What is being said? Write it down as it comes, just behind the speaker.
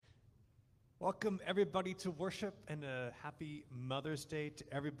Welcome everybody to worship, and a happy Mother's Day to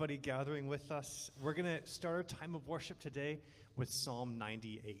everybody gathering with us. We're going to start our time of worship today with Psalm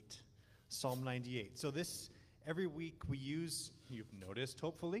 98. Psalm 98. So every week we use, you've noticed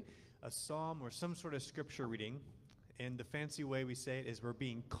hopefully, a psalm or some sort of scripture reading. And the fancy way we say it is we're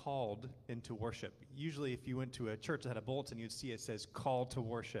being called into worship. Usually if you went to a church that had a bulletin, you'd see it says call to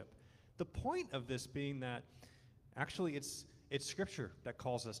worship. The point of this being that actually it's scripture that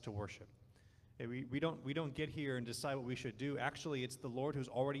calls us to worship. We don't get here and decide what we should do. Actually, it's the Lord who's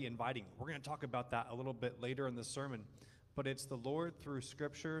already inviting. We're going to talk about that a little bit later in the sermon. But it's the Lord through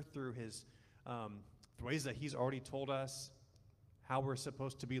Scripture, through His ways that He's already told us how we're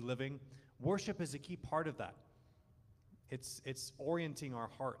supposed to be living. Worship is a key part of that. It's orienting our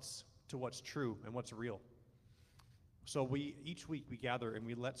hearts to what's true and what's real. So each week we gather and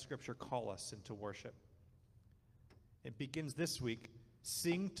we let Scripture call us into worship. It begins this week.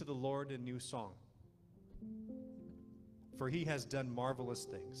 Sing to the Lord a new song, for He has done marvelous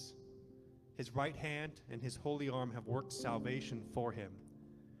things. His right hand and His holy arm have worked salvation for Him.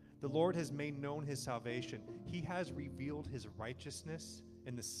 The Lord has made known His salvation. He has revealed His righteousness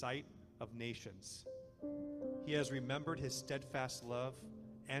in the sight of nations. He has remembered His steadfast love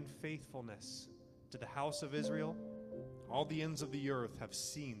and faithfulness to the house of Israel. All the ends of the earth have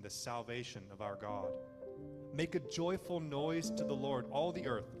seen the salvation of our God. Make a joyful noise to the Lord, all the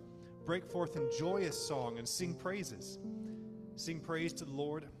earth. Break forth in joyous song and sing praises. Sing praise to the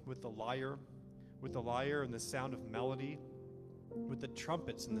Lord with the lyre and the sound of melody, with the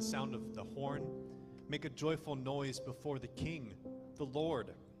trumpets and the sound of the horn. Make a joyful noise before the King, the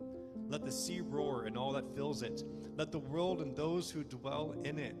Lord. Let the sea roar and all that fills it. Let the world and those who dwell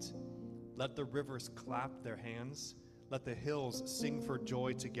in it. Let the rivers clap their hands. Let the hills sing for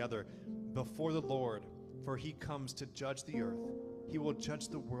joy together before the Lord. For He comes to judge the earth. He will judge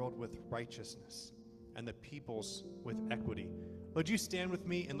the world with righteousness and the peoples with equity. Would you stand with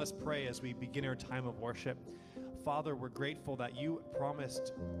me and let's pray as we begin our time of worship. Father, we're grateful that You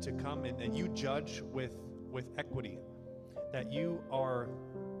promised to come and You judge with equity, that you are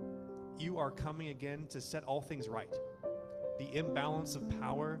coming again to set all things right. The imbalance of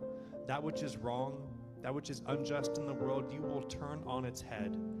power, that which is wrong, that which is unjust in the world, You will turn on its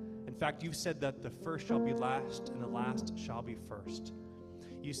head. In fact, You've said that the first shall be last and the last shall be first.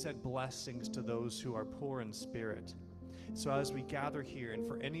 You said blessings to those who are poor in spirit. So as we gather here, and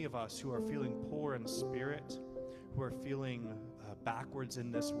for any of us who are feeling poor in spirit, who are feeling backwards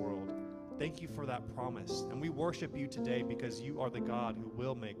in this world, thank You for that promise. And we worship You today because You are the God who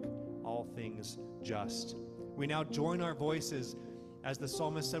will make all things just. We now join our voices, as the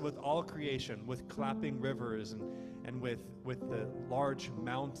psalmist said, with all creation, with clapping rivers and with the large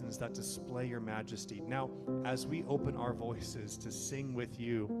mountains that display Your majesty. Now, as we open our voices to sing with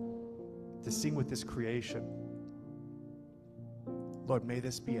You, to sing with this creation, Lord, may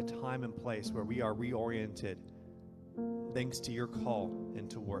this be a time and place where we are reoriented thanks to Your call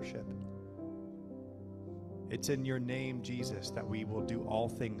into worship. It's in Your name, Jesus, that we will do all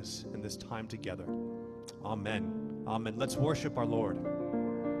things in this time together. Amen. Amen. Let's worship our Lord.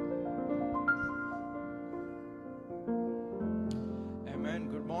 Amen.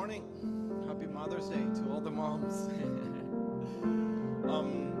 Good morning. Happy Mother's Day to all the moms.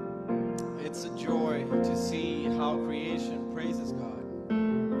 It's a joy to see how creation praises God.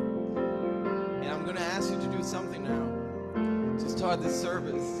 And I'm going to ask you to do something now to start this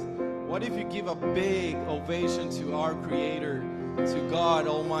service. What if you give a big ovation to our Creator, to God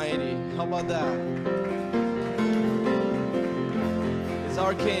Almighty? How about that? It's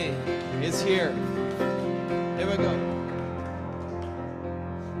our King. It's here. Here we go.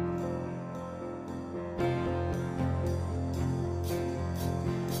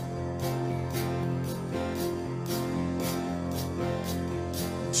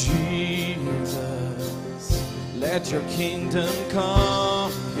 Jesus, let Your kingdom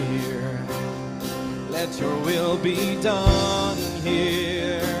come here. Let Your will be done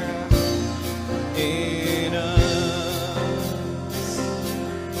here in us.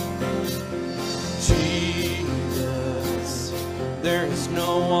 Jesus, there is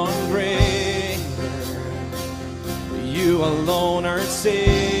no one greater. You alone are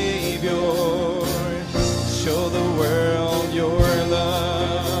Savior. Show the world Your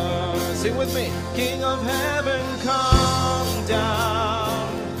love. Sing with me. King of heaven, come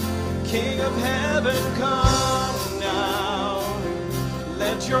down. King of heaven, come now.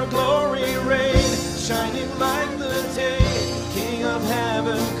 Let Your glory reign, shining like the day. King of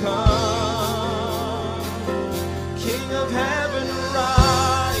heaven, come. King of heaven,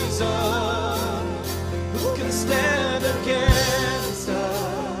 rise up. Who can stand against us?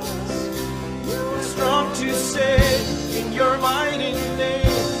 strong to save. In your mighty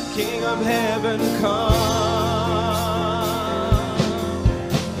name, King of heaven, come.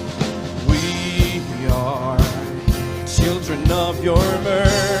 We are children of your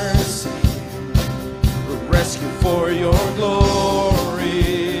mercy, rescued for your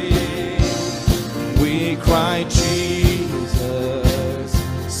glory. We cry, Jesus,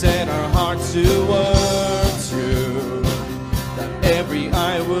 set our hearts towards you, that every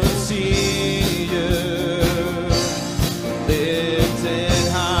eye will see you.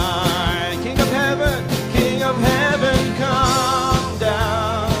 Lifted high, King of heaven, come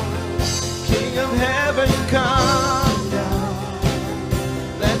down. King of heaven, come down.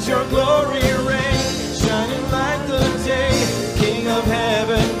 Let your glory reign, shining like the day. King of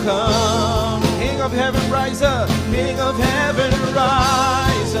heaven, come. King of heaven, rise up. King of heaven,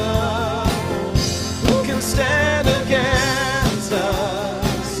 rise up. Who can stand against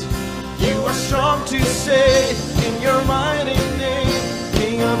us? You are strong to save. In your mighty name,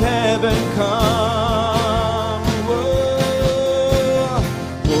 King of heaven, come. Whoa,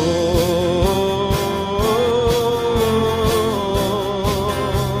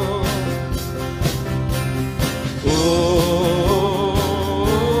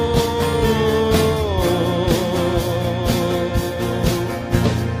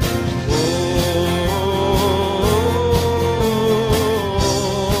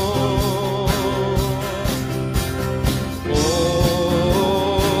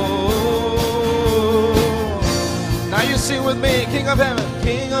 sing with me, King of heaven,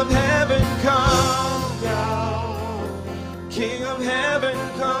 come down. King of heaven,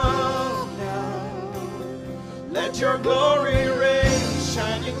 come down. Let your glory reign,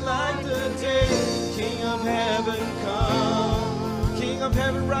 shining like the day. King of heaven, come. King of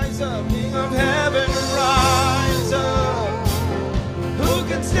heaven, rise up. King of heaven, rise up. Who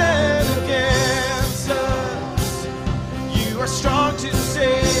can stand against us? You are strong to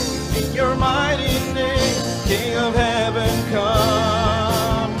save. In your mighty name, King of heaven,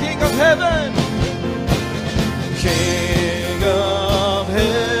 come. King of heaven, King of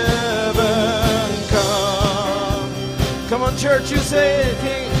heaven, come. Come on, church, you say it,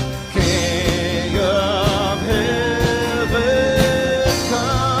 King of heaven,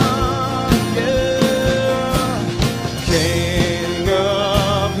 come. Yeah, King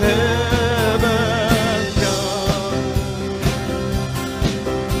of heaven, come.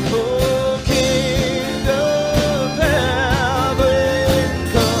 Oh, King of heaven,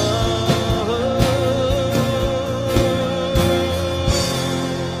 come.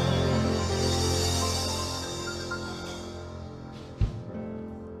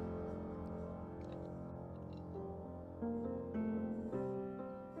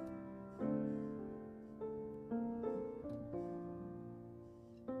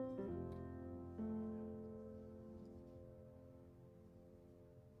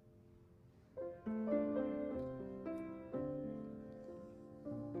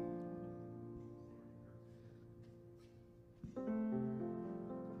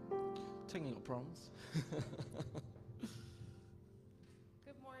 Technical problems.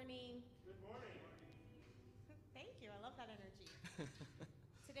 Good morning. Good morning. Thank you. I love that energy.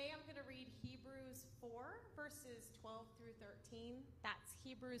 Today I'm going to read Hebrews 4, verses 12 through 13. That's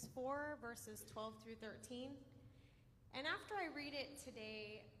Hebrews 4, verses 12 through 13. And after I read it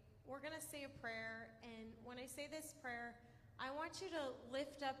today, we're going to say a prayer. And when I say this prayer, I want you to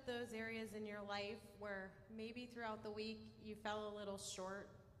lift up those areas in your life where maybe throughout the week you fell a little short.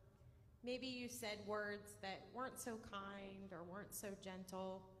 Maybe you said words that weren't so kind or weren't so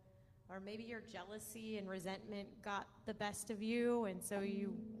gentle, or maybe your jealousy and resentment got the best of you, and so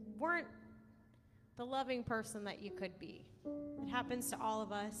you weren't the loving person that you could be. It happens to all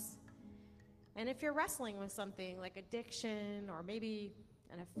of us. And if you're wrestling with something like addiction, or maybe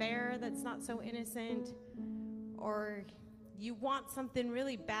an affair that's not so innocent, or you want something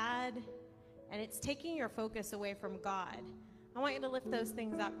really bad and it's taking your focus away from God, I want you to lift those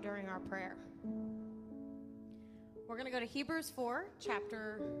things up during our prayer. We're going to go to Hebrews 4,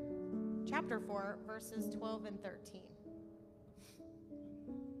 chapter 4, verses 12 and 13.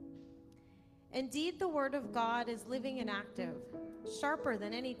 Indeed, the word of God is living and active, sharper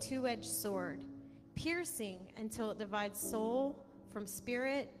than any two-edged sword, piercing until it divides soul from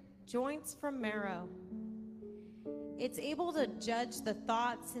spirit, joints from marrow. It's able to judge the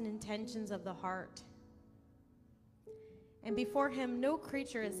thoughts and intentions of the heart. And before him no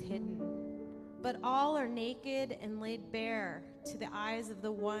creature is hidden, but all are naked and laid bare to the eyes of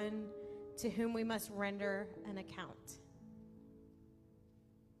the one to whom we must render an account.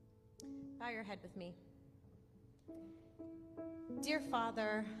 Bow your head with me. Dear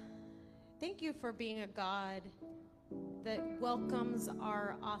Father, Thank you for being a God that welcomes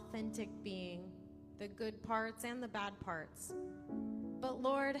our authentic being, the good parts and the bad parts. But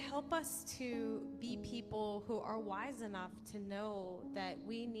Lord, help us to be people who are wise enough to know that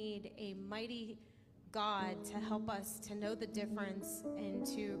we need a mighty God to help us to know the difference and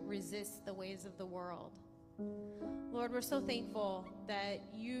to resist the ways of the world. Lord, we're so thankful that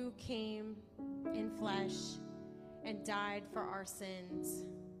you came in flesh and died for our sins.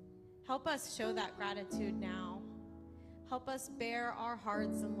 Help us show that gratitude now. Help us bare our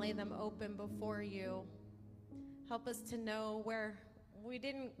hearts and lay them open before you. Help us to know where we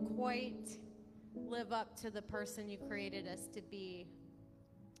didn't quite live up to the person you created us to be.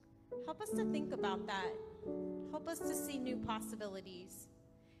 Help us to think about that. Help us to see new possibilities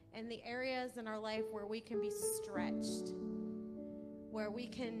and the areas in our life where we can be stretched, where we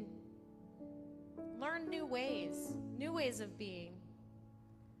can learn new ways of being,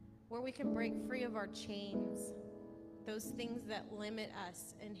 where we can break free of our chains, those things that limit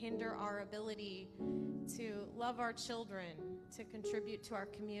us and hinder our ability to love our children, to contribute to our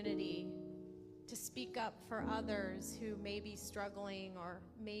community, to speak up for others who may be struggling or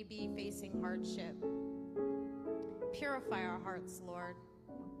may be facing hardship. Purify our hearts, Lord.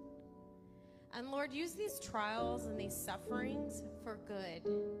 And Lord, use these trials and these sufferings for good.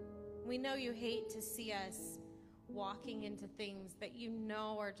 We know you hate to see us walking into things that you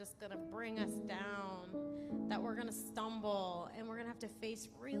know are just going to bring us down, that we're going to stumble and we're going to have to face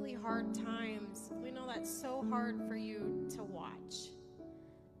really hard times. We know that's so hard for you to watch.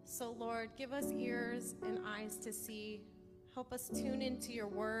 So Lord, give us ears and eyes to see. Help us tune into your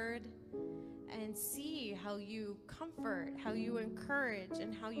word and see how you comfort, how you encourage,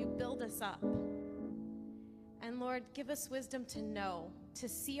 and how you build us up. And Lord, give us wisdom to know, to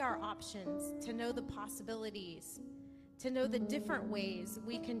see our options, to know the possibilities, to know the different ways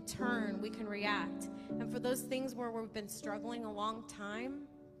we can turn, we can react. And for those things where we've been struggling a long time,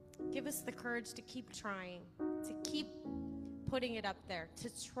 give us the courage to keep trying, to keep putting it up there, to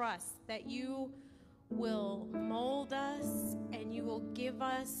trust that you will mold us and you will give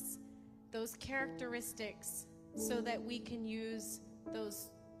us those characteristics so that we can use those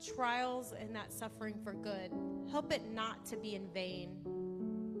trials and that suffering for good. Help it not to be in vain.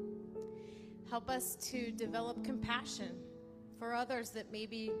 Help us to develop compassion for others that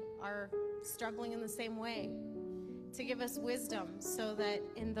maybe are struggling in the same way. To give us wisdom so that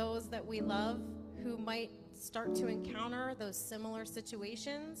in those that we love who might start to encounter those similar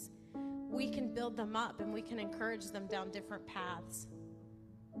situations, we can build them up and we can encourage them down different paths.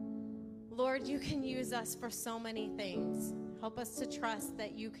 Lord, you can use us for so many things. Help us to trust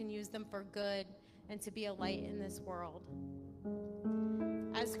that you can use them for good and to be a light in this world.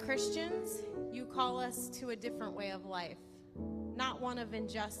 As Christians, you call us to a different way of life, not one of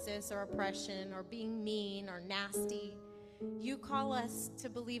injustice or oppression or being mean or nasty. You call us to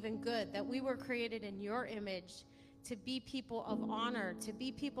believe in good, that we were created in your image, to be people of honor, to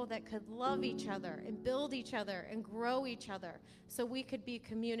be people that could love each other and build each other and grow each other so we could be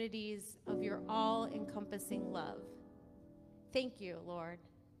communities of your all-encompassing love. Thank you, Lord.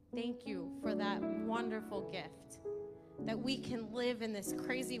 Thank you for that wonderful gift, that we can live in this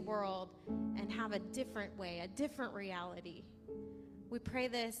crazy world and have a different way, a different reality. We pray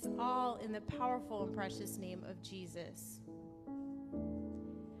this all in the powerful and precious name of Jesus.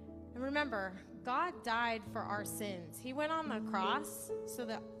 And remember, God died for our sins. He went on the cross so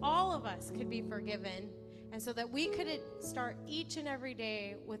that all of us could be forgiven and so that we could start each and every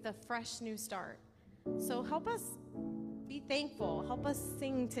day with a fresh new start. So help us be thankful. Help us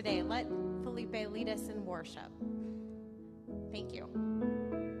sing today. Let Felipe lead us in worship. Thank you.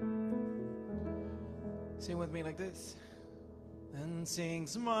 Sing with me like this. Then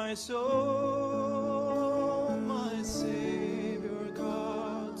sings my soul, my Savior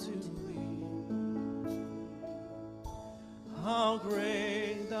God to thee. How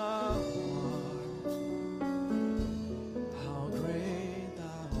great thou art, how great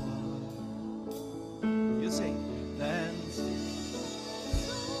thou art. You say, then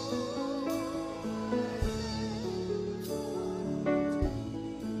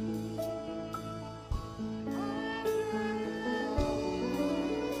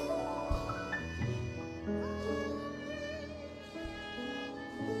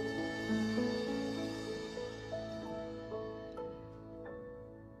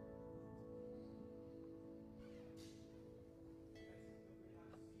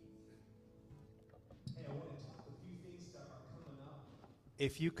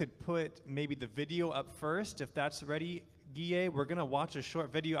If you could put maybe the video up first, if that's ready, Guille, we're going to watch a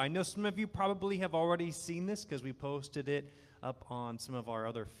short video. I know some of you probably have already seen this because we posted it up on some of our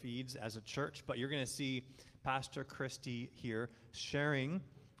other feeds as a church, but you're going to see Pastor Christy here sharing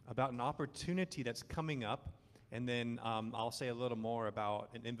about an opportunity that's coming up, and then I'll say a little more about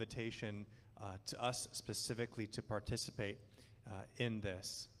an invitation to us specifically to participate in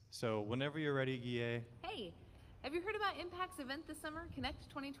this. So whenever you're ready, Guille. Hey, have you heard about Impact's event this summer, Connect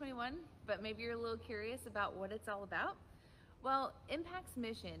 2021? But maybe you're a little curious about what it's all about? Well, Impact's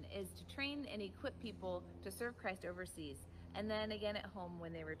mission is to train and equip people to serve Christ overseas, and then again at home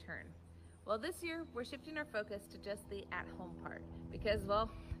when they return. Well, this year, we're shifting our focus to just the at-home part, because,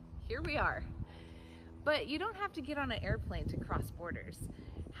 well, here we are. But you don't have to get on an airplane to cross borders.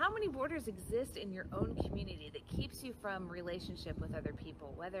 How many borders exist in your own community that keeps you from relationship with other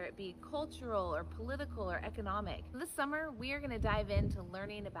people, whether it be cultural or political or economic? This summer, we are going to dive into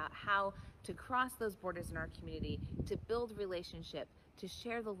learning about how to cross those borders in our community, to build relationship, to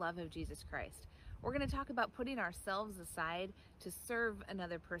share the love of Jesus Christ. We're going to talk about putting ourselves aside to serve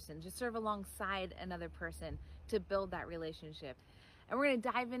another person, to serve alongside another person, to build that relationship. And we're going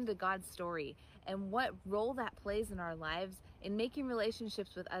to dive into God's story and what role that plays in our lives in making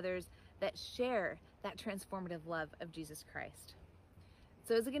relationships with others that share that transformative love of Jesus Christ.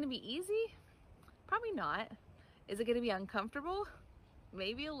 So is it going to be easy? Probably not. Is it going to be uncomfortable?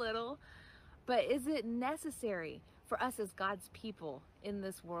 Maybe a little. But is it necessary for us as God's people in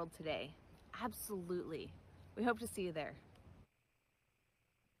this world today? Absolutely. We hope to see you there.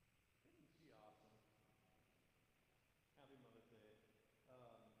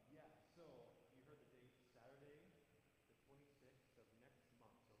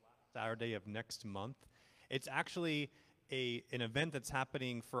 Saturday of next month. It's actually an event that's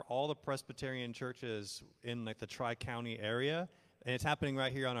happening for all the Presbyterian churches in like the Tri-County area, and it's happening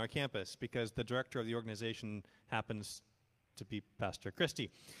right here on our campus because the director of the organization happens to be Pastor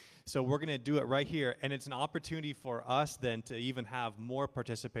Christy. So we're going to do it right here, and it's an opportunity for us then to even have more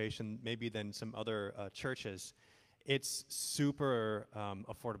participation maybe than some other churches. It's super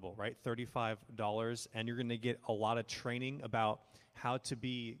affordable, right? $35, and you're going to get a lot of training about how to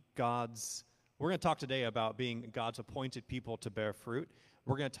be God's. We're going to talk today about being God's appointed people to bear fruit.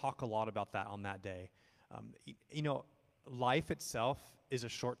 We're going to talk a lot about that on that day. You know, life itself is a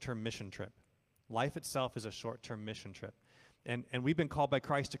short-term mission trip. Life itself is a short-term mission trip. And we've been called by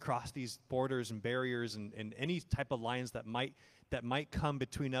Christ to cross these borders and barriers and any type of lines that might come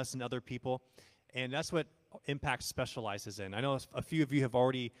between us and other people. And that's what Impact specializes in. I know a few of you have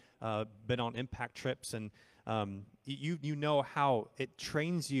already been on Impact trips, and you know how it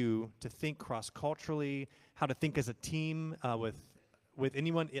trains you to think cross-culturally, how to think as a team with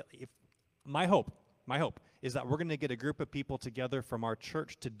anyone. My hope is that we're going to get a group of people together from our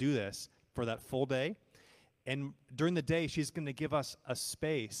church to do this for that full day. And during the day, she's going to give us a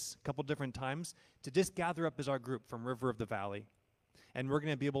space a couple different times to just gather up as our group from River of the Valley. And we're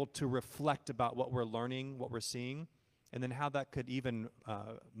going to be able to reflect about what we're learning, what we're seeing, and then how that could even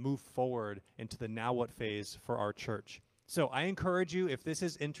move forward into the now what phase for our church. So I encourage you, if this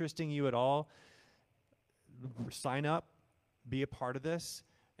is interesting you at all, sign up, be a part of this.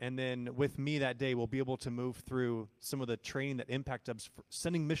 And then with me that day, we'll be able to move through some of the training that Impact does for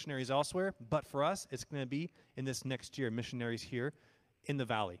sending missionaries elsewhere. But for us, it's going to be in this next year, missionaries here in the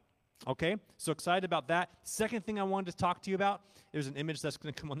Valley. Okay, so excited about that. Second thing I wanted to talk to you about, there's an image that's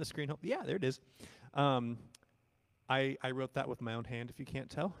going to come on the screen. Oh, yeah, there it is. I wrote that with my own hand, if you can't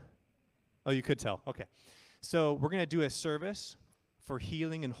tell. Oh, you could tell. Okay. So we're going to do a service for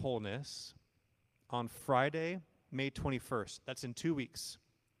healing and wholeness on Friday, May 21st. That's in 2 weeks.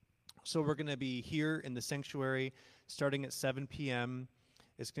 So we're going to be here in the sanctuary starting at 7 p.m.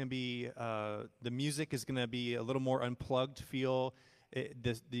 It's going to be, the music is going to be a little more unplugged feel.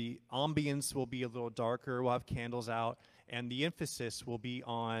 The ambience will be a little darker. We'll have candles out. And the emphasis will be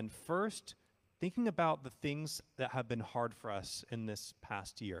on first thinking about the things that have been hard for us in this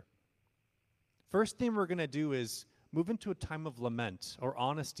past year. First thing we're going to do is move into a time of lament or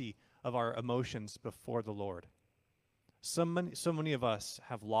honesty of our emotions before the Lord. So many of us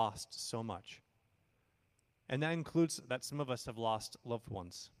have lost so much. And that includes that some of us have lost loved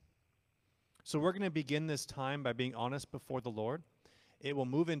ones. So we're going to begin this time by being honest before the Lord. It will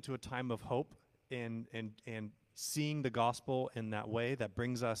move into a time of hope and seeing the gospel in that way that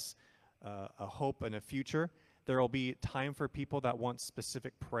brings us a hope and a future. There will be time for people that want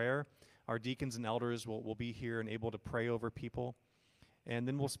specific prayer. Our deacons and elders will be here and able to pray over people. And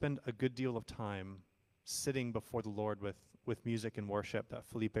then we'll spend a good deal of time sitting before the Lord with music and worship that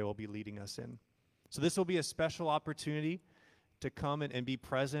Felipe will be leading us in. So this will be a special opportunity to come and be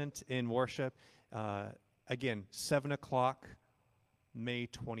present in worship. Again, 7 o'clock, May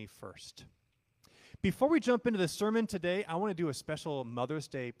 21st. Before we jump into the sermon today, I want to do a special Mother's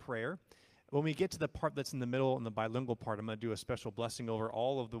Day prayer. When we get to the part that's in the middle, in the bilingual part, I'm going to do a special blessing over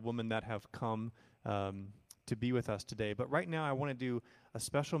all of the women that have come to be with us today. But right now, I want to do a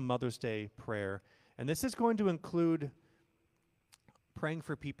special Mother's Day prayer. And this is going to include praying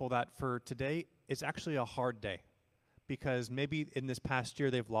for people that for today, it's actually a hard day. Because maybe in this past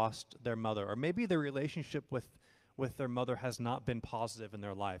year, they've lost their mother. Or maybe their relationship with their mother has not been positive in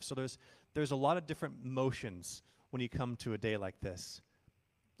their life. So there's a lot of different emotions when you come to a day like this.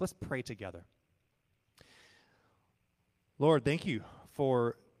 Let's pray together. Lord, thank you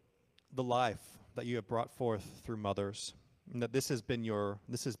for the life that you have brought forth through mothers, and that this has been your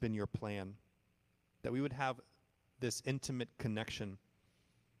plan, that we would have this intimate connection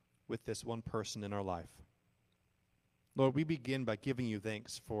with this one person in our life. Lord, we begin by giving you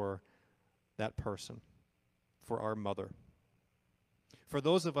thanks for that person, for our mother. For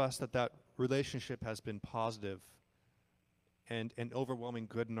those of us that relationship has been positive and overwhelming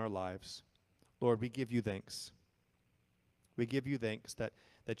good in our lives, Lord, we give you thanks. We give you thanks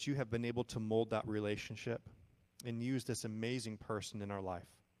that you have been able to mold that relationship and use this amazing person in our life.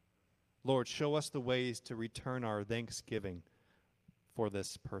 Lord, show us the ways to return our thanksgiving for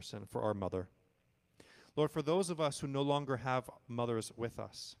this person, for our mother. Lord, for those of us who no longer have mothers with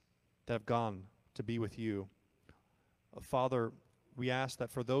us, that have gone to be with you, Father, we ask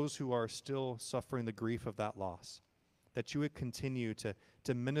that for those who are still suffering the grief of that loss, that you would continue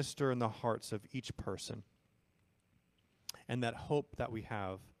to minister in the hearts of each person, and that hope that we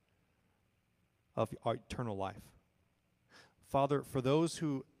have of our eternal life. Father, for those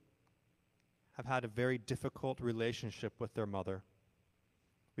who have had a very difficult relationship with their mother,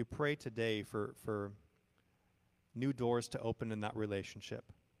 we pray today for new doors to open in that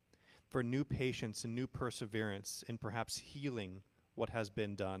relationship, for new patience and new perseverance in perhaps healing what has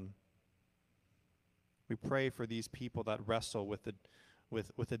been done. We pray for these people that wrestle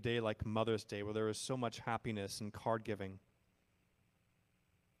with a day like Mother's Day, where there is so much happiness and card giving.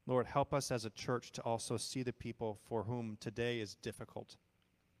 Lord, help us as a church to also see the people for whom today is difficult.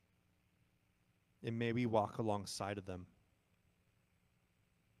 And may we walk alongside of them.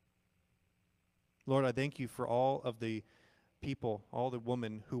 Lord, I thank you for all of the people, all the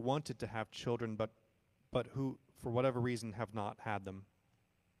women who wanted to have children, but who, for whatever reason, have not had them.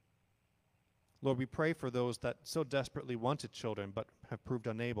 Lord, we pray for those that so desperately wanted children but have proved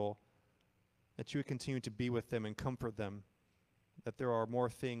unable, that you would continue to be with them and comfort them, that there are more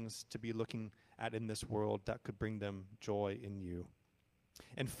things to be looking at in this world that could bring them joy in you.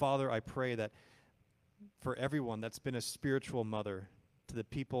 And Father, I pray that for everyone that's been a spiritual mother to the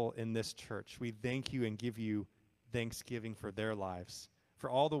people in this church, we thank you and give you thanksgiving for their lives, for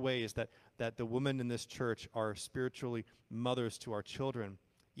all the ways that the women in this church are spiritually mothers to our children,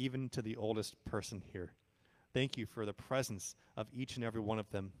 even to the oldest person here. Thank you for the presence of each and every one of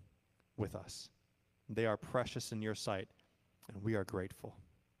them with us. They are precious in your sight, and we are grateful.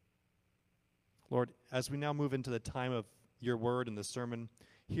 Lord, as we now move into the time of your word and the sermon,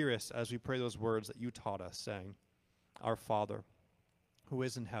 hear us as we pray those words that you taught us, saying, Our Father, who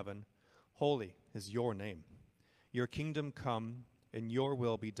is in heaven, holy is your name. Your kingdom come, and your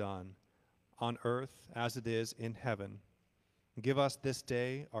will be done, on earth as it is in heaven. Give us this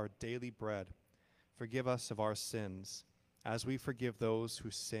day our daily bread. Forgive us of our sins, as we forgive those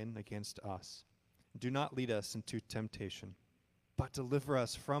who sin against us. Do not lead us into temptation, but deliver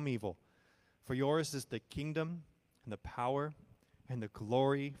us from evil. For yours is the kingdom, and the power, and the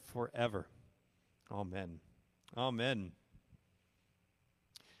glory forever. Amen. Amen.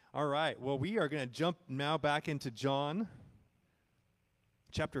 All right, well, we are going to jump now back into John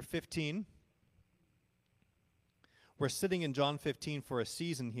chapter 15. We're sitting in John 15 for a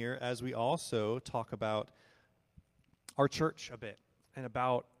season here as we also talk about our church a bit and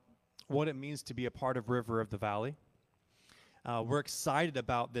about what it means to be a part of River of the Valley. We're excited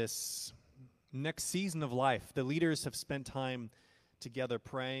about this next season of life. The leaders have spent time together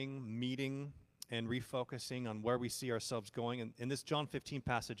praying, meeting, and refocusing on where we see ourselves going. And this John 15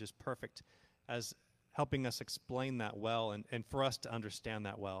 passage is perfect as helping us explain that well and for us to understand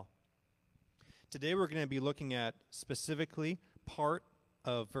that well. Today we're going to be looking at specifically part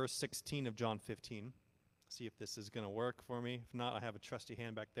of verse 16 of John 15. See if this is going to work for me. If not, I have a trusty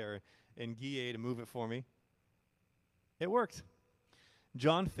hand back there in Guy to move it for me. It worked.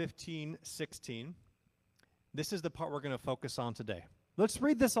 John 15:16. This is the part we're going to focus on today. Let's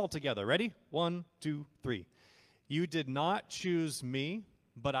read this all together. Ready? 1, 2, 3. You did not choose me,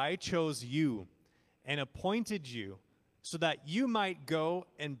 but I chose you and appointed you so that you might go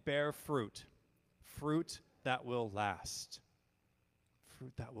and bear fruit. Fruit that will last.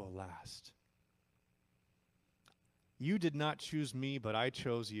 Fruit that will last. You did not choose me, but I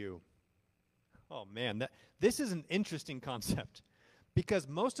chose you. Oh man, this is an interesting concept. Because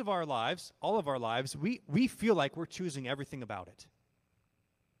most of our lives, all of our lives, we feel like we're choosing everything about it.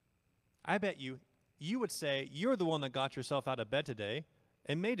 I bet you would say you're the one that got yourself out of bed today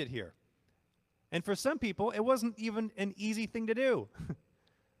and made it here. And for some people, it wasn't even an easy thing to do.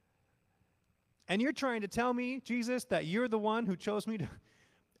 And you're trying to tell me, Jesus, that you're the one who chose me to...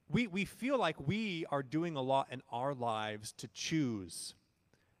 We feel like we are doing a lot in our lives to choose.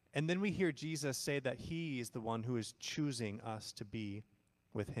 And then we hear Jesus say that he is the one who is choosing us to be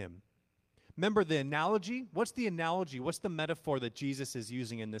with him. Remember the analogy? What's the analogy? What's the metaphor that Jesus is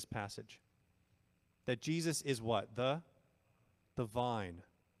using in this passage? That Jesus is what? The vine.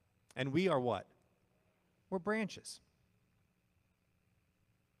 And we are what? We're branches.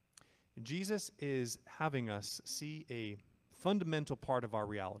 Jesus is having us see a fundamental part of our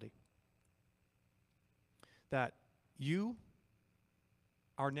reality. That you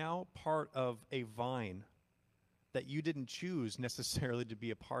are now part of a vine that you didn't choose necessarily to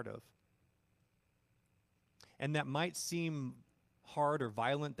be a part of. And that might seem hard or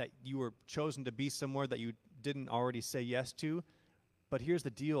violent that you were chosen to be somewhere that you didn't already say yes to. But here's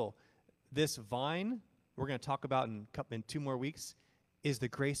the deal. This vine, we're going to talk about in 2 more weeks, is the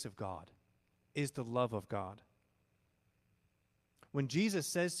grace of God, is the love of God. When Jesus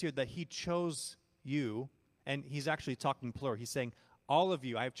says here that he chose you, and he's actually talking plural, he's saying, all of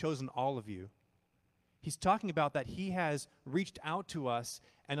you, I have chosen all of you. He's talking about that he has reached out to us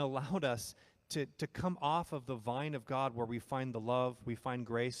and allowed us to come off of the vine of God where we find the love, we find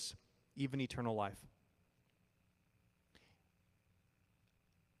grace, even eternal life.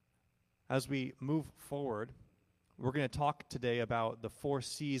 As we move forward, we're going to talk today about the 4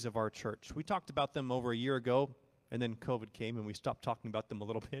 C's of our church. We talked about them over a year ago, and then COVID came and we stopped talking about them a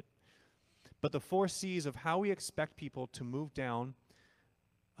little bit. But the 4 C's of how we expect people to move down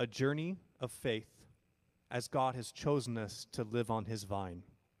a journey of faith as God has chosen us to live on his vine.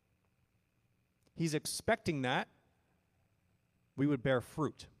 He's expecting that we would bear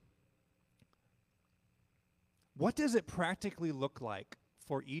fruit. What does it practically look like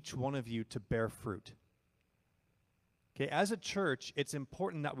for each one of you to bear fruit? Okay, as a church, it's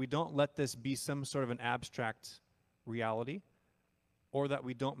important that we don't let this be some sort of an abstract reality, or that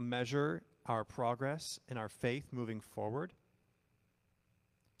we don't measure our progress and our faith moving forward.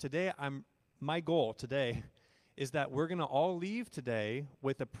 Today, my goal today is that we're going to all leave today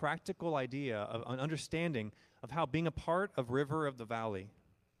with a practical idea of an understanding of how being a part of River of the Valley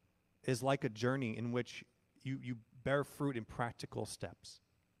is like a journey in which you bear fruit in practical steps.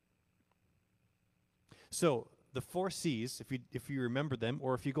 So the 4 C's, if you remember them,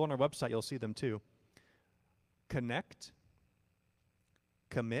 or if you go on our website, you'll see them too. Connect,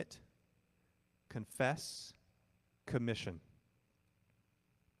 commit, confess, commission.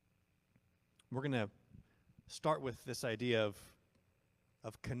 We're going to start with this idea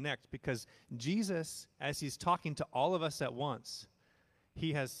of connect, because Jesus, as he's talking to all of us at once,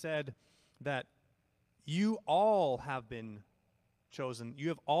 he has said that you all have been chosen, you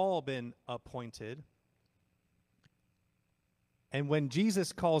have all been appointed. And when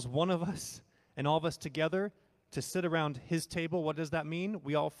Jesus calls one of us and all of us together to sit around his table, what does that mean?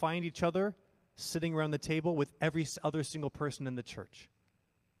 We all find each other sitting around the table with every other single person in the church.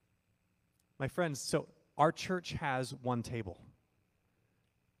 My friends, so our church has one table.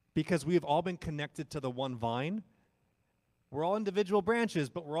 Because we have all been connected to the one vine. We're all individual branches,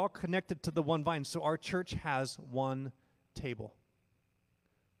 but we're all connected to the one vine. So our church has one table.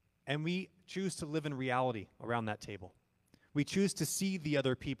 And we choose to live in reality around that table. We choose to see the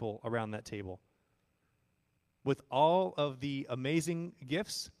other people around that table. With all of the amazing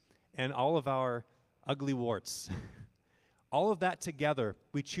gifts and all of our ugly warts. All of that together,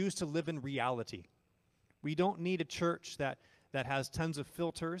 we choose to live in reality. We don't need a church that has tons of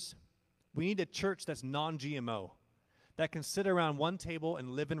filters. We need a church that's non-GMO, that can sit around one table and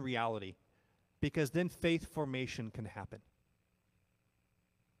live in reality, because then faith formation can happen.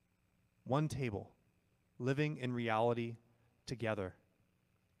 One table, living in reality together.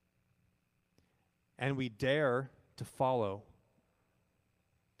 And we dare to follow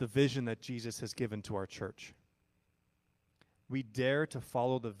the vision that Jesus has given to our church. We dare to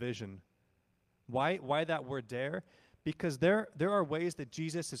follow the vision. Why that word dare? Because there are ways that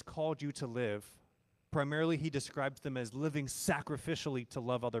Jesus has called you to live. Primarily, he describes them as living sacrificially to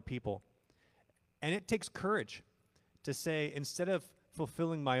love other people. And it takes courage to say, instead of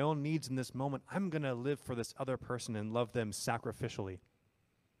fulfilling my own needs in this moment, I'm going to live for this other person and love them sacrificially.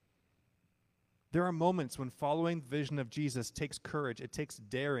 There are moments when following the vision of Jesus takes courage. It takes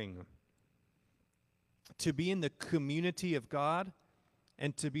daring. to be in the community of God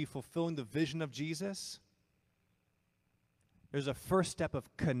and to be fulfilling the vision of Jesus, there's a first step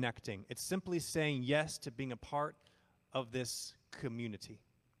of connecting. It's simply saying yes to being a part of this community.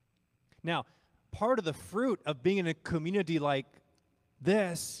 Now, part of the fruit of being in a community like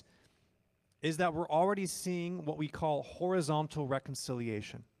this is that we're already seeing what we call horizontal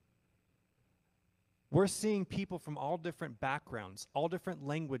reconciliation. We're seeing people from all different backgrounds, all different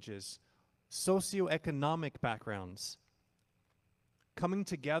languages, socioeconomic backgrounds coming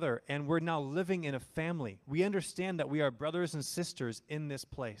together, and we're now living in a family. We understand that we are brothers and sisters in this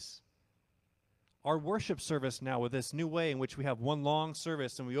place. Our worship service now, with this new way in which we have one long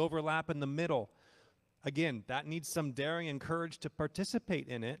service and we overlap in the middle, again, that needs some daring and courage to participate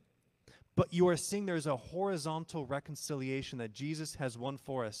in it. But you are seeing there's a horizontal reconciliation that Jesus has won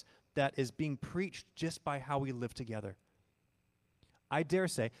for us that is being preached just by how we live together. I dare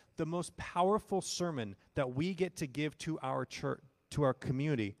say the most powerful sermon that we get to give to our church, to our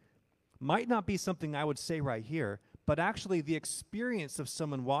community, might not be something I would say right here, but actually the experience of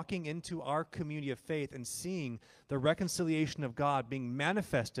someone walking into our community of faith and seeing the reconciliation of God being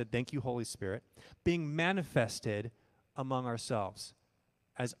manifested, thank you, Holy Spirit, being manifested among ourselves.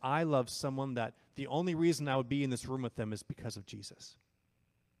 As I love someone that the only reason I would be in this room with them is because of Jesus.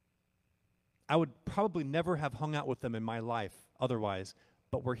 I would probably never have hung out with them in my life otherwise,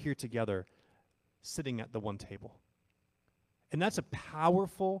 but we're here together, sitting at the one table. And that's a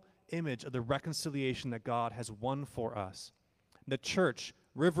powerful image of the reconciliation that God has won for us. The church,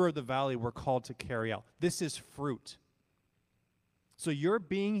 River of the Valley, we're called to carry out. This is fruit. So you're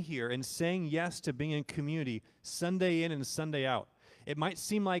being here and saying yes to being in community Sunday in and Sunday out. It might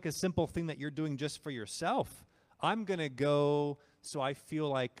seem like a simple thing that you're doing just for yourself. I'm going to go so I feel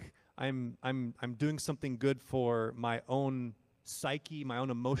like I'm doing something good for my own psyche, my own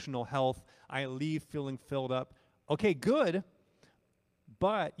emotional health. I leave feeling filled up. Okay, good.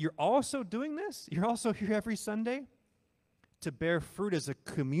 But you're also doing this. You're also here every Sunday to bear fruit as a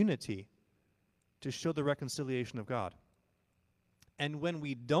community to show the reconciliation of God. And when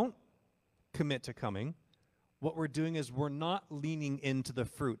we don't commit to coming, what we're doing is we're not leaning into the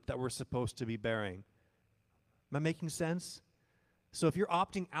fruit that we're supposed to be bearing. Am I making sense? So if you're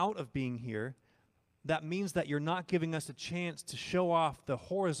opting out of being here, that means that you're not giving us a chance to show off the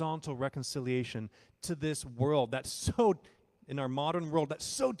horizontal reconciliation to this world that's so, in our modern world, that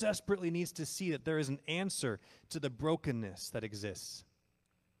so desperately needs to see that there is an answer to the brokenness that exists.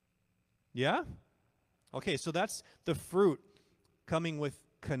 Yeah? Okay, so that's the fruit coming with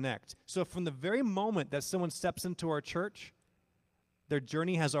connect. So from the very moment that someone steps into our church, their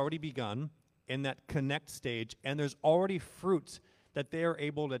journey has already begun in that connect stage, and there's already fruit that they are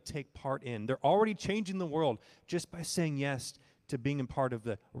able to take part in. They're already changing the world just by saying yes to being a part of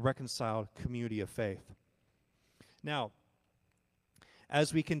the reconciled community of faith. Now,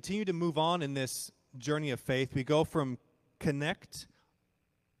 as we continue to move on in this journey of faith, we go from connect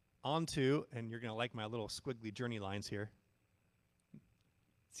onto, and you're going to like my little squiggly journey lines here.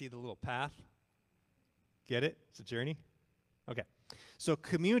 See the little path? Get it? It's a journey? Okay. So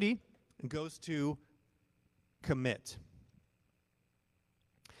community goes to commit.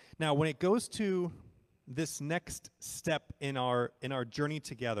 Now, when it goes to this next step in our journey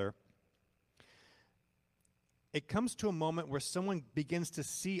together, it comes to a moment where someone begins to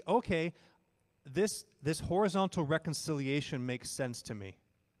see, okay, this horizontal reconciliation makes sense to me.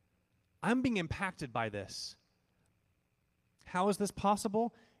 I'm being impacted by this. How is this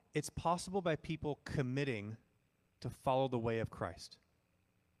possible? It's possible by people committing to follow the way of Christ.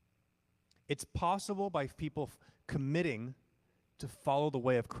 It's possible by people committing to follow the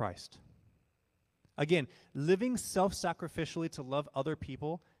way of Christ. Again, living self-sacrificially to love other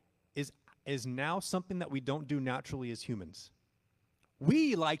people is now something that we don't do naturally as humans.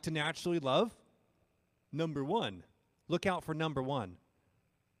 We like to naturally love number one. Look out for number one.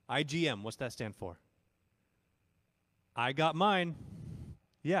 IGM, what's that stand for? I got mine.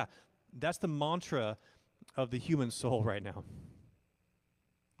 Yeah, that's the mantra of the human soul right now.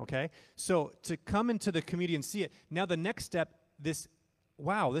 Okay? So to come into the community and see it, now the next step, this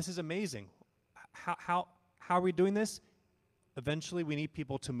is amazing. How are we doing this? Eventually we need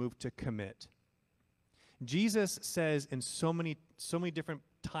people to move to commit. Jesus says in so many different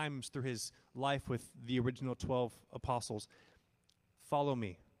times through his life with the original 12 apostles, follow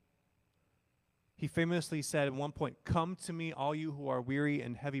me. He famously said at one point, come to me, all you who are weary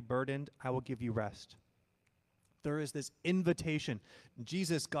and heavy burdened, I will give you rest. There is this invitation.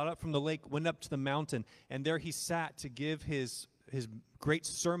 Jesus got up from the lake, went up to the mountain, and there he sat to give his great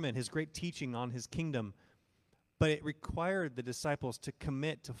sermon, his great teaching on his kingdom. But it required the disciples to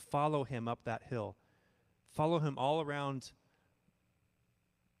commit to follow him up that hill. follow him all around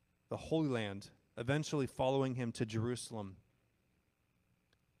the Holy Land, eventually following him to Jerusalem.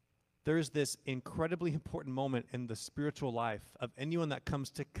 There's this incredibly important moment in the spiritual life of anyone that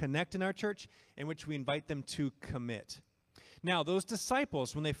comes to connect in our church, in which we invite them to commit. Now, those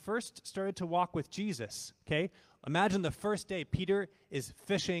disciples, when they first started to walk with Jesus, okay, imagine the first day Peter is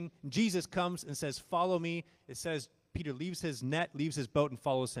fishing, Jesus comes and says, "Follow me." It says Peter leaves his net, leaves his boat, and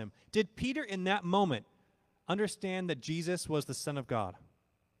follows him. Did Peter in that moment understand that Jesus was the Son of God?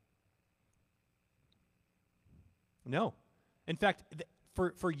 No. In fact,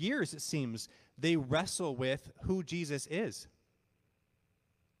 for years, it seems, they wrestle with who Jesus is.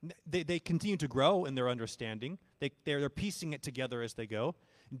 They continue to grow in their understanding. They're piecing it together as they go.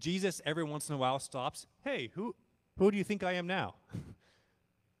 Jesus, every once in a while, stops. "Hey, who do you think I am now?"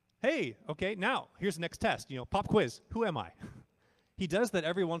 "Hey, okay, now, here's the next test. Pop quiz. Who am I?" He does that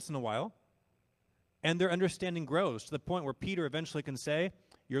every once in a while, and their understanding grows to the point where Peter eventually can say,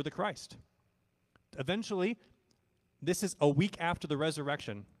 "You're the Christ." Eventually, this is a week after the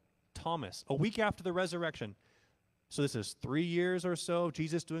resurrection. Thomas, a week after the resurrection. So this is 3 years or so of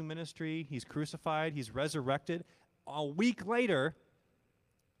Jesus doing ministry. He's crucified. He's resurrected. A week later,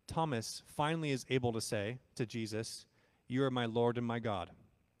 Thomas finally is able to say to Jesus, "You are my Lord and my God."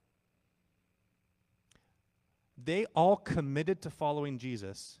 They all committed to following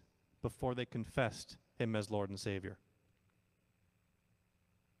Jesus before they confessed him as Lord and Savior.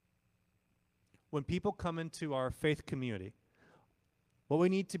 When people come into our faith community, what we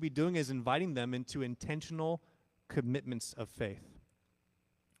need to be doing is inviting them into intentional commitments of faith.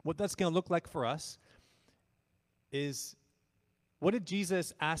 What that's going to look like for us is, what did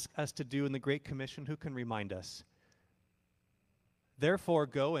Jesus ask us to do in the Great Commission? Who can remind us? "Therefore,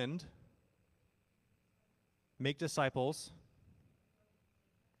 go and make disciples,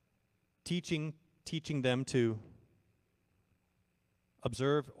 teaching them to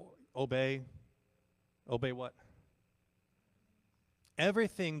observe, obey what?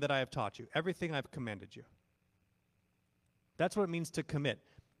 Everything that I have taught you, everything I've commanded you." That's what it means to commit.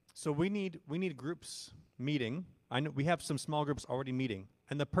 So we need groups meeting. I know we have some small groups already meeting.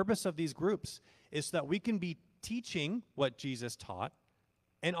 And the purpose of these groups is so that we can be teaching what Jesus taught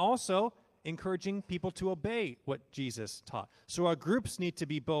and also encouraging people to obey what Jesus taught. So our groups need to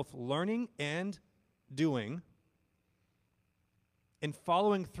be both learning and doing and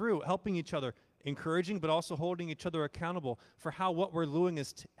following through, helping each other, encouraging, but also holding each other accountable for how what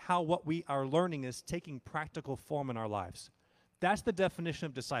we are learning is taking practical form in our lives. That's the definition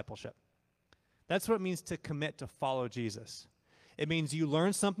of discipleship. That's what it means to commit to follow Jesus. It means you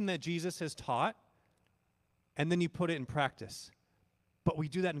learn something that Jesus has taught, and then you put it in practice. But we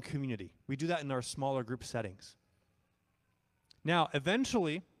do that in community. We do that in our smaller group settings. Now,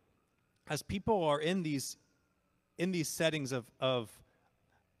 eventually, as people are in these settings of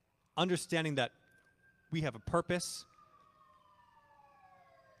understanding that we have a purpose,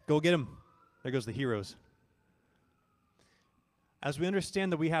 go get them. There goes the heroes. As we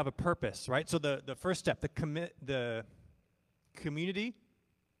understand that we have a purpose, right? So the first step, the community,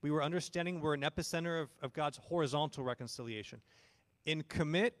 we were understanding we're an epicenter of God's horizontal reconciliation. In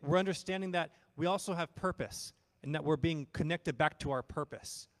commit, we're understanding that we also have purpose and that we're being connected back to our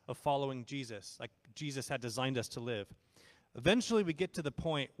purpose of following Jesus, like Jesus had designed us to live. Eventually, we get to the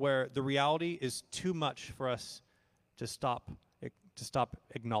point where the reality is too much for us to stop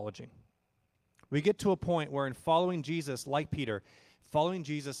acknowledging. We get to a point where in following Jesus like Peter, following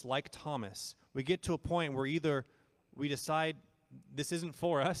Jesus like Thomas, we get to a point where either we decide this isn't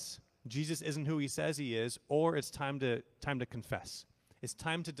for us, Jesus isn't who he says he is, or it's time to confess. It's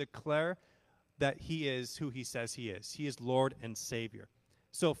time to declare that he is who he says he is. He is Lord and Savior.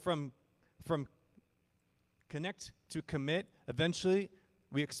 So from connect to commit, eventually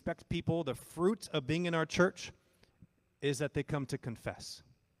we expect people, the fruit of being in our church is that they come to confess.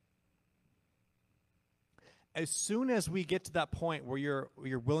 As soon as we get to that point where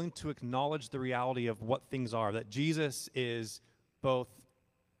you're willing to acknowledge the reality of what things are, that Jesus is both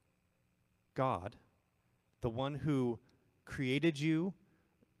God, the one who created you,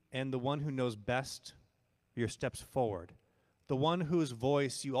 and the one who knows best your steps forward, the one whose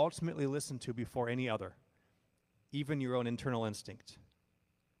voice you ultimately listen to before any other, even your own internal instinct.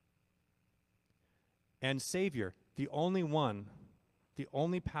 And Savior, the only one, the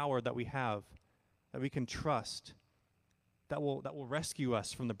only power that we have, that we can trust, that will rescue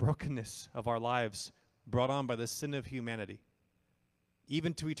us from the brokenness of our lives brought on by the sin of humanity,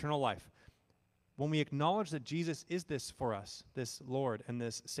 even to eternal life. When we acknowledge that Jesus is this for us, this Lord and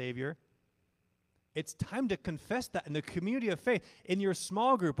this Savior, it's time to confess that in the community of faith, in your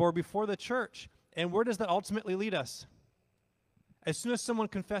small group or before the church. And where does that ultimately lead us? As soon as someone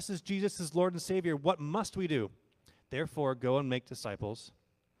confesses Jesus as Lord and Savior, what must we do? Therefore, go and make disciples,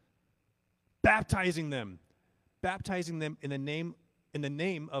 baptizing them in the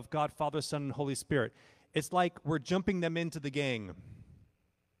name of God, Father, Son, and Holy Spirit. It's like we're jumping them into the gang.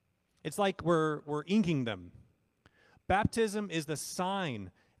 It's like we're inking them. Baptism is the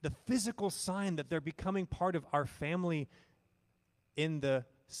sign, the physical sign that they're becoming part of our family in the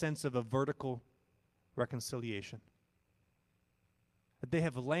sense of a vertical reconciliation. That they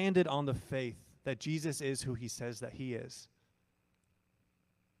have landed on the faith that Jesus is who he says that he is.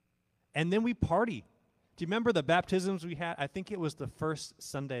 And then we party. Do you remember the baptisms we had? I think it was the first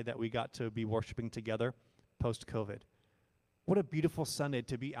Sunday that we got to be worshiping together post-COVID. What a beautiful Sunday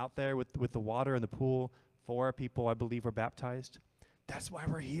to be out there with the water and the pool. 4 people, I believe, were baptized. That's why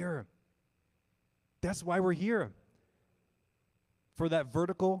we're here. That's why we're here. For that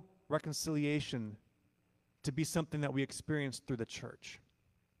vertical reconciliation to be something that we experience through the church.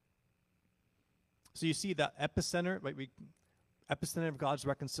 So you see the epicenter, right, epicenter of God's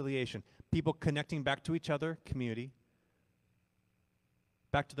reconciliation. People connecting back to each other, community,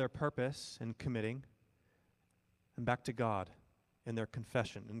 back to their purpose and committing, and back to God in their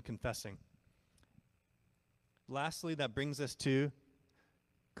confession and confessing. Lastly, that brings us to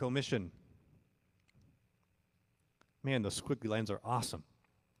commission. Man, those squiggly lines are awesome.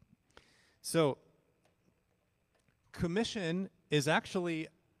 So, commission is actually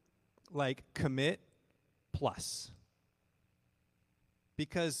like commit plus.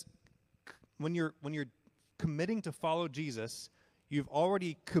 Because when you're committing to follow Jesus, you've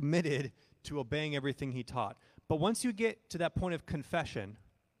already committed to obeying everything he taught. But once you get to that point of confession,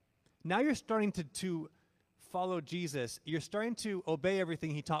 now you're starting to follow Jesus. You're starting to obey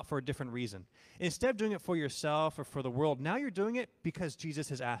everything he taught for a different reason. Instead of doing it for yourself or for the world, now you're doing it because Jesus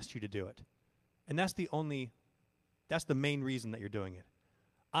has asked you to do it. And that's the main reason that you're doing it.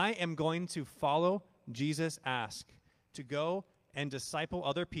 I am going to follow Jesus' ask to go and disciple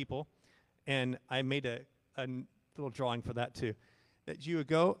other people. And I made a little drawing for that too. That you would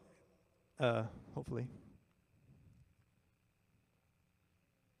go, hopefully.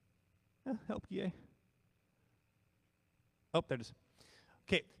 Help, yay. Oh, there it is.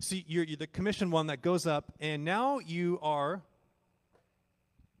 Okay, so you're the commission one that goes up, and now you are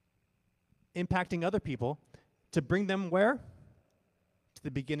impacting other people to bring them where? To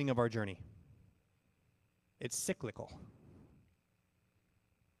the beginning of our journey. It's cyclical.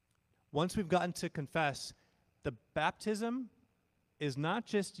 Once we've gotten to confess, the baptism is not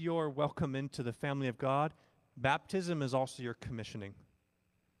just your welcome into the family of God. Baptism is also your commissioning.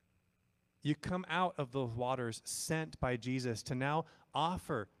 You come out of those waters sent by Jesus to now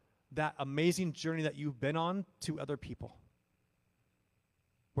offer that amazing journey that you've been on to other people,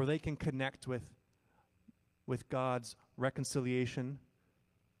 where they can connect with God's reconciliation,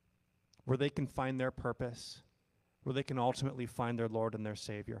 where they can find their purpose, where they can ultimately find their Lord and their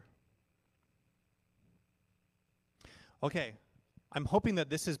Savior. Okay, I'm hoping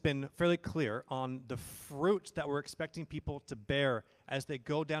that this has been fairly clear on the fruit that we're expecting people to bear as they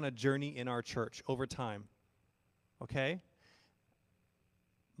go down a journey in our church over time. Okay?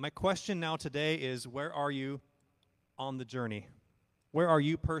 My question now today is, where are you on the journey? Where are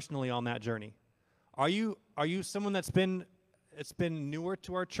you personally on that journey? Are you someone it's been newer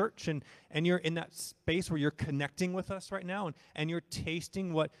to our church and you're in that space where you're connecting with us right now and you're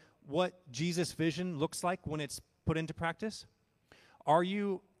tasting what Jesus' vision looks like when it's put into practice? Are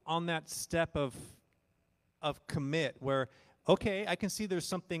you on that step of commit where, okay, I can see there's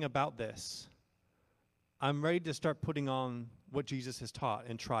something about this. I'm ready to start putting on what Jesus has taught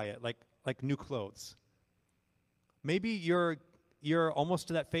and try it, like new clothes. Maybe you're almost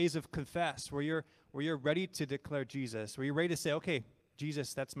to that phase of confess where you're ready to declare Jesus, where you're ready to say, okay,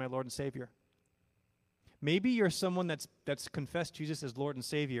 Jesus, that's my Lord and Savior. Maybe you're someone that's confessed Jesus as Lord and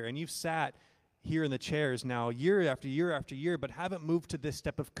Savior, and you've sat here in the chairs now year after year after year, but haven't moved to this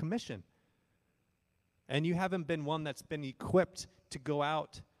step of commission. And you haven't been one that's been equipped to go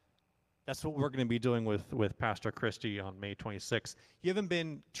out. That's what we're going to be doing with Pastor Christy on May 26th. You haven't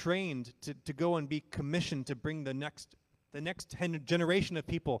been trained to go and be commissioned to bring the next generation of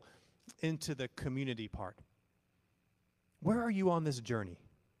people into the community part. Where are you on this journey?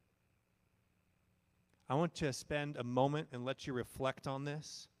 I want to spend a moment and let you reflect on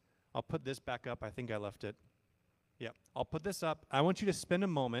this. I'll put this back up. I think I left it. Yeah, I'll put this up. I want you to spend a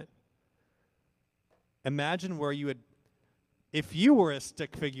moment. Imagine where you would, if you were a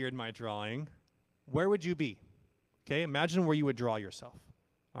stick figure in my drawing, where would you be? Okay, imagine where you would draw yourself.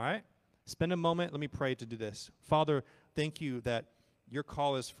 All right? Spend a moment. Let me pray to do this. Father, thank you that your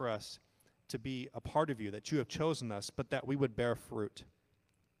call is for us to be a part of you, that you have chosen us, but that we would bear fruit.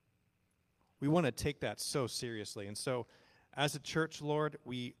 We want to take that so seriously. And so as a church, Lord,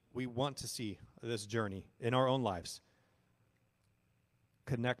 we want to see this journey in our own lives,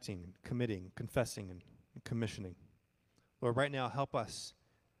 connecting, committing, confessing, and commissioning. Lord, right now, help us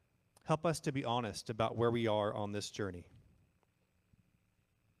to be honest about where we are on this journey.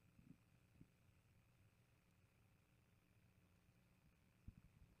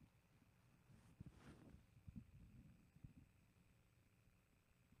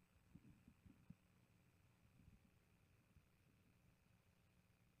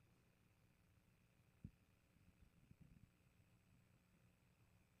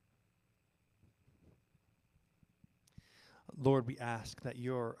 Lord, we ask that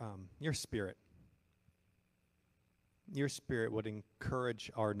your Spirit would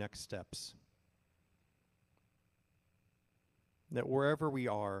encourage our next steps. That wherever we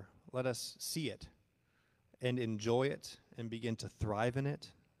are, let us see it and enjoy it and begin to thrive in it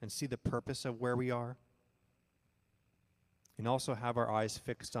and see the purpose of where we are. And also have our eyes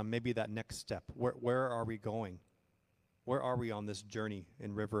fixed on maybe that next step. Where are we going? Where are we on this journey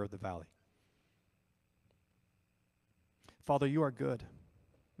in River of the Valley? Father, you are good,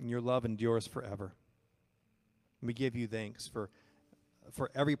 and your love endures forever. We give you thanks for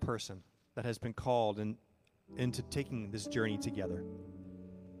every person that has been called into taking this journey together.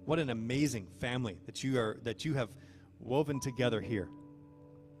 What an amazing family that you have woven together here.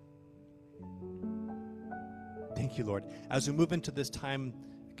 Thank you, Lord. As we move into this time,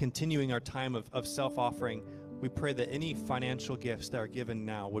 continuing our time of self-offering, we pray that any financial gifts that are given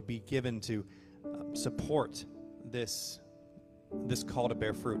now would be given to support this call to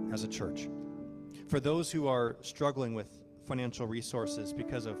bear fruit as a church. For those who are struggling with financial resources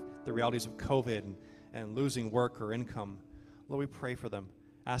because of the realities of COVID and losing work or income, Lord, we pray for them,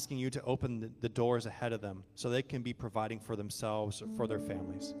 asking you to open the doors ahead of them so they can be providing for themselves or for their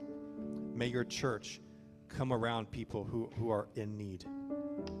families. May your church come around people who are in need.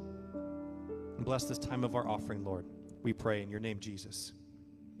 And bless this time of our offering, Lord. We pray in your name, Jesus.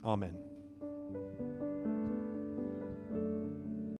 Amen.